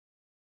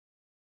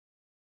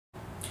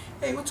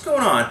Hey, what's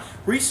going on?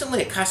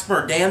 Recently, a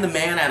customer, Dan the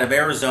Man out of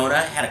Arizona,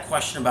 had a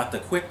question about the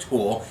Kwik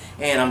tool,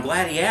 and I'm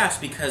glad he asked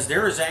because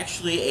there is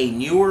actually a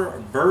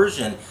newer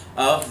version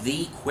of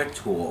the Kwik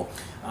tool.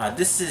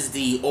 This is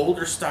the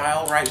older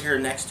style right here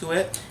next to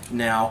it.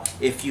 Now,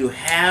 if you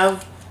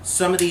have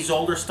some of these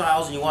older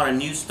styles and you want a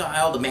new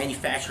style, the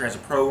manufacturer has a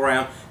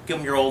program. Give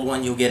them your old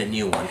one, you'll get a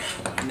new one.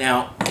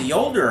 Now, the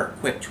older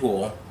Kwik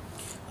tool,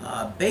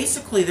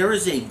 basically there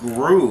is a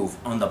groove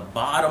on the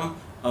bottom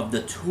of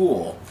the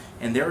tool,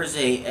 and there is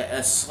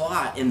a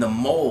slot in the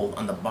mold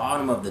on the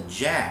bottom of the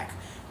jack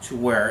to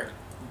where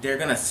you're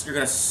gonna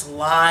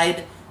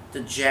slide the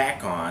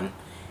jack on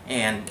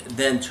and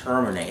then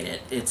terminate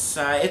it. It's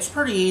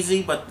pretty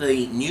easy, but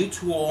the new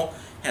tool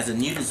has a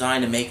new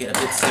design to make it a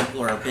bit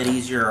simpler, a bit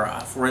easier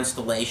for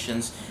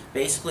installations.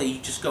 Basically, you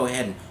just go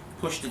ahead and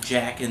push the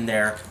jack in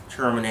there,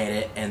 terminate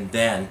it, and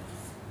then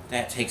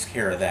that takes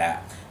care of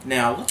that.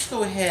 Now let's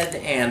go ahead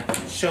and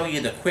show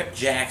you the Kwik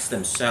jacks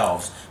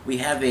themselves. We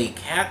have a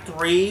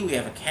Cat3, we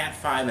have a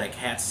Cat5, and a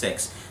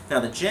Cat6. Now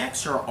the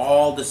jacks are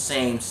all the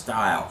same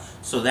style,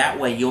 so that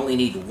way you only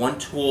need one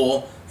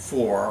tool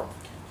for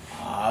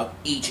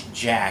each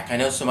jack. I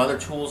know some other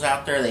tools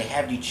out there, they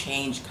have you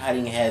change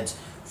cutting heads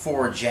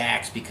for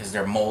jacks because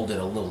they're molded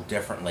a little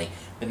differently,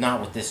 but not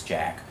with this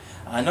jack.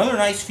 Another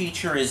nice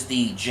feature is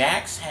the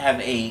jacks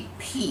have a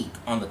peak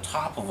on the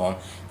top of them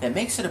that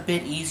makes it a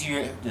bit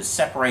easier to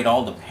separate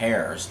all the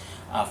pairs.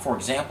 For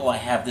example, I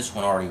have this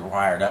one already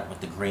wired up with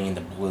the green,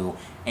 the blue,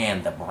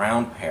 and the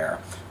brown pair.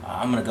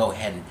 I'm going to go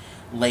ahead and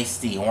lace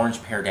the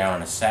orange pair down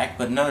in a sec,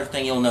 but another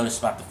thing you'll notice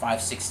about the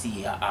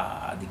 560,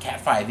 the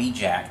Cat5e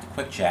jack, the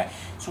Kwik jack,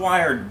 it's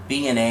wired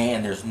B and A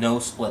and there's no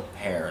split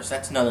pairs.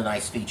 That's another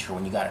nice feature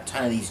when you got a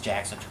ton of these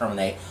jacks that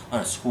terminate on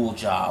a school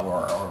job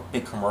or a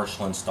big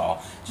commercial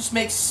install. Just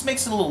makes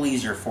it a little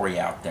easier for you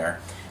out there.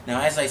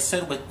 Now, as I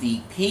said with the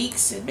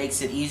peaks, it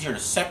makes it easier to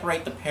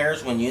separate the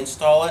pairs when you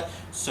install it,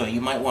 so you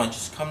might want to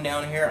just come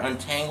down here,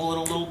 untangle it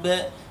a little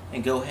bit,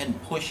 and go ahead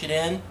and push it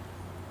in.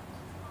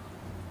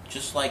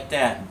 Just like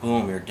that,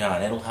 boom, you're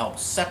done. It'll help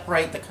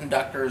separate the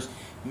conductors,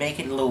 make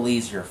it a little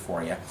easier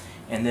for you.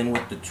 And then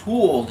with the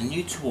tool, the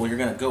new tool, you're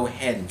going to go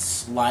ahead and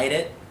slide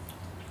it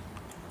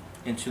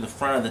into the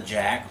front of the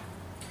jack.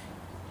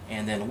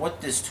 And then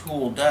what this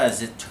tool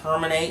does, it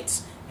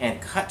terminates and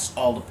cuts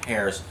all the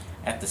pairs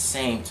at the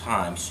same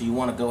time. So you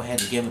want to go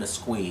ahead and give it a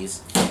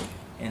squeeze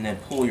and then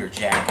pull your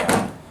jack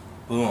out.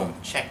 Boom,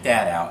 check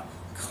that out.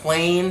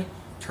 Clean,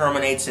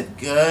 terminates it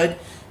good.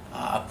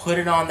 Put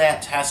it on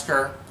that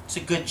tester. It's a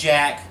good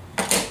jack.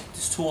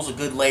 This tool's a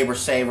good labor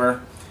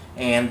saver,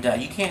 and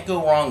you can't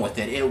go wrong with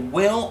it. It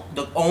will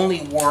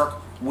only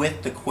work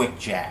with the Kwik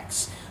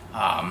jacks.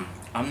 I'm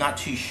not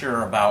too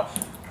sure about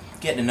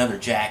getting another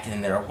jack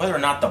in there, whether or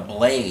not the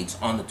blades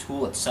on the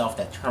tool itself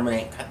that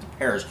terminate and cut the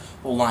pairs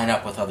will line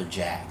up with other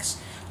jacks.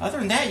 Other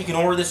than that, you can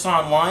order this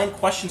online.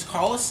 Questions,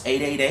 call us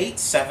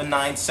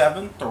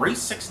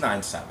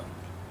 888-797-3697.